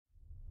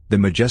The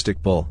majestic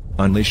bull,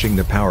 unleashing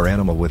the power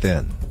animal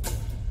within.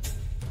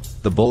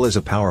 The bull is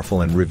a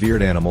powerful and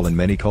revered animal in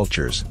many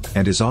cultures,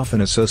 and is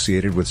often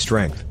associated with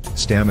strength,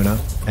 stamina,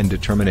 and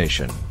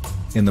determination.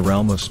 In the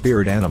realm of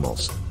spirit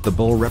animals, the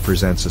bull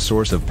represents a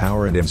source of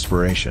power and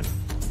inspiration.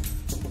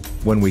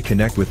 When we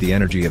connect with the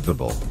energy of the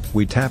bull,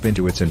 we tap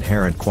into its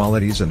inherent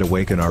qualities and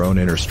awaken our own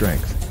inner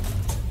strength.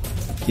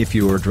 If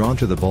you are drawn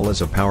to the bull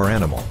as a power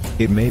animal,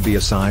 it may be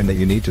a sign that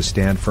you need to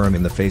stand firm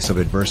in the face of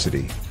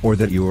adversity, or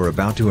that you are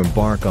about to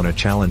embark on a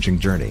challenging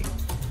journey.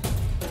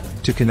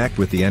 To connect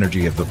with the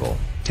energy of the bull,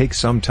 take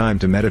some time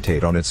to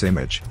meditate on its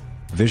image.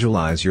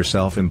 Visualize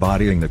yourself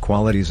embodying the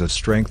qualities of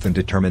strength and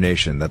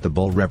determination that the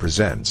bull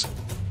represents.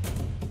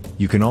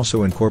 You can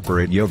also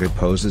incorporate yoga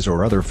poses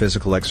or other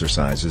physical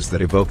exercises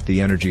that evoke the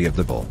energy of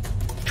the bull.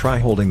 Try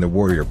holding the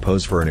warrior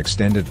pose for an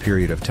extended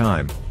period of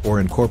time, or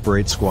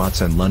incorporate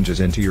squats and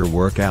lunges into your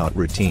workout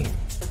routine.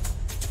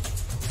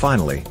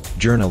 Finally,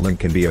 journaling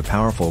can be a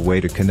powerful way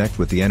to connect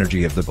with the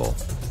energy of the bull.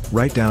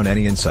 Write down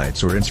any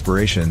insights or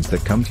inspirations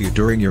that come to you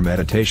during your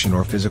meditation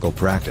or physical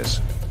practice.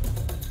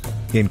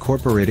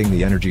 Incorporating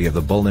the energy of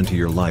the bull into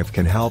your life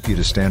can help you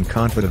to stand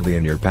confidently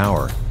in your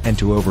power, and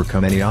to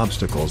overcome any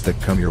obstacles that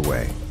come your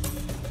way.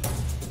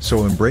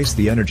 So embrace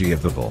the energy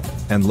of the bull,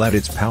 and let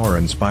its power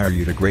inspire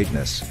you to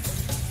greatness.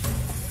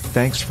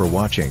 Thanks for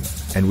watching,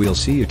 and we'll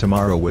see you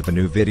tomorrow with a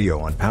new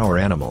video on power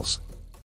animals.